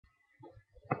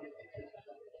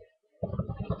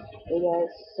Yes,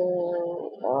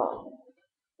 so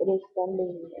it is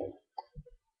Sunday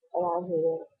around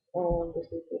here, and this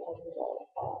week we're talking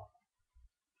about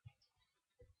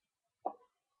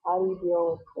how do you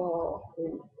deal with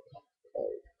hate,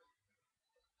 like,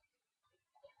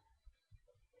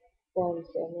 friends,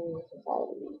 family,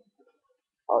 society,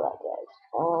 all that jazz.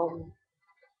 Um,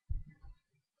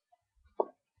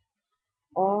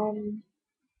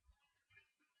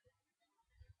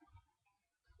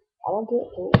 I don't get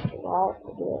hate a lot. I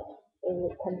get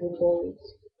it comes in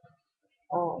waves.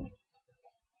 Um,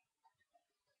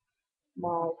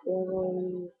 my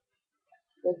family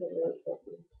doesn't really fit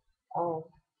me. Um,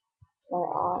 my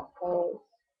aunt has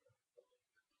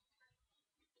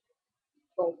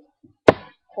like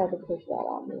tried to push that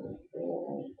on me,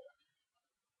 and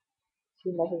she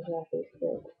messaged me on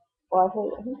Facebook. Well, I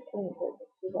think it's kind of good.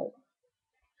 She's like,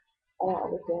 I don't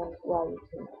understand why you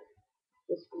can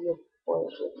just be a boy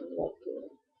with me like you,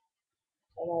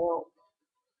 and I don't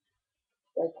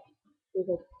like. She's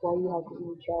like, why you have to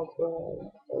be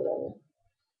transparent or whatever.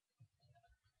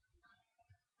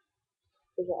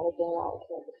 She doesn't understand why I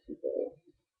can't just be there.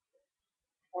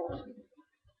 Um,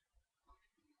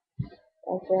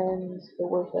 my friends, the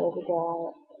worst I ever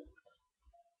got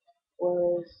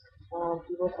was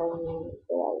people telling me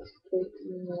that I was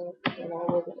 13 and I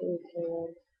wasn't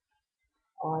 18,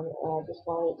 and I just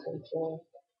wanted attention.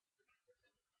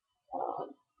 Um,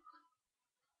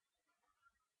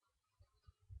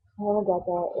 I haven't got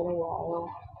that in a while.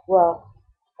 Well,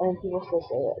 and people still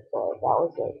say it, but that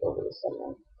was like over the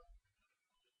summer.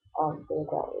 They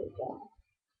got really bad.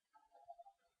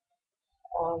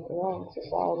 In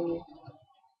society,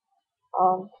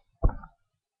 um,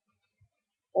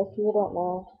 most people don't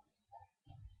know.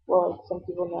 Well, like some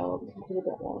people know, but some people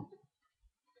don't know.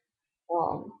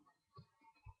 Um,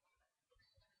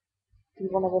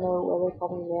 people never know whether they call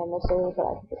me man necessarily, but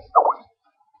I think it's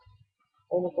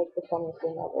and it's like the funniest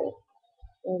thing ever.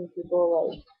 And people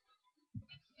like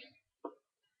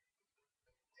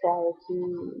try to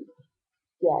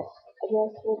guess, I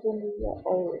guess, what gender you are,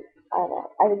 or I don't know.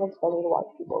 I think it's funny to watch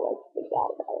people like freak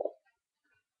out about it.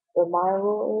 But my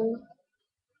rule is,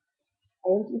 I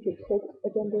think you should pick a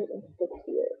gender and stick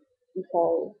to it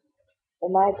because,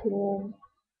 in my opinion,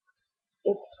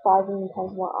 it's 5 million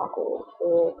times more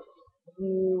awkward if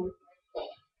you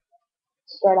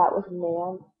start out with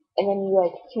man and then you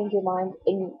like change your mind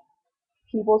and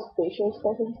people's facial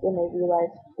expressions when they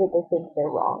realize that they think they're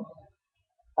wrong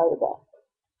are the best.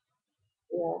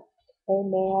 You know, hey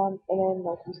man, and then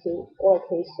like you say, or like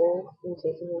hey sir, and you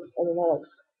say something, and then they're like,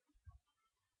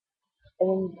 and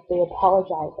then they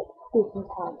apologize like 50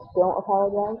 times. Don't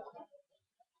apologize.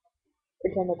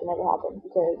 Pretend like it never happened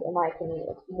because, in my opinion,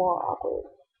 it's more awkward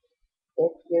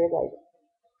if you're like,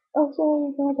 oh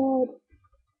sorry, my bad,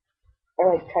 or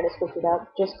like try to switch it up.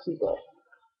 Just keep it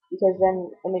because then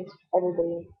it makes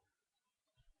everybody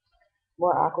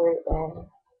more awkward and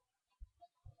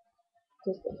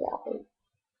just exactly.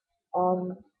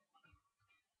 Um,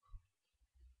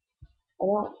 I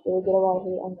don't really get a lot of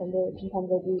hate on Tinder. Sometimes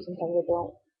I do, sometimes I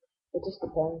don't. It just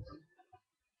depends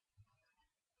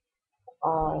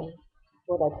on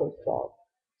what I post about.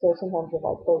 So sometimes if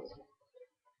I post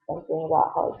something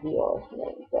about how I feel,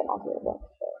 then I'll get a bunch.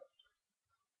 But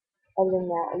other than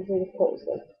that, I usually just post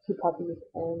like cute puppies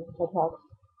and TikToks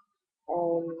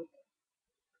and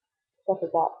stuff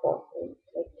like that. So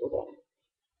like cool.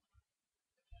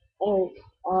 Anyways,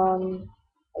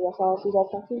 I guess I'll see you guys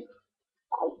next week.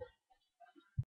 Bye.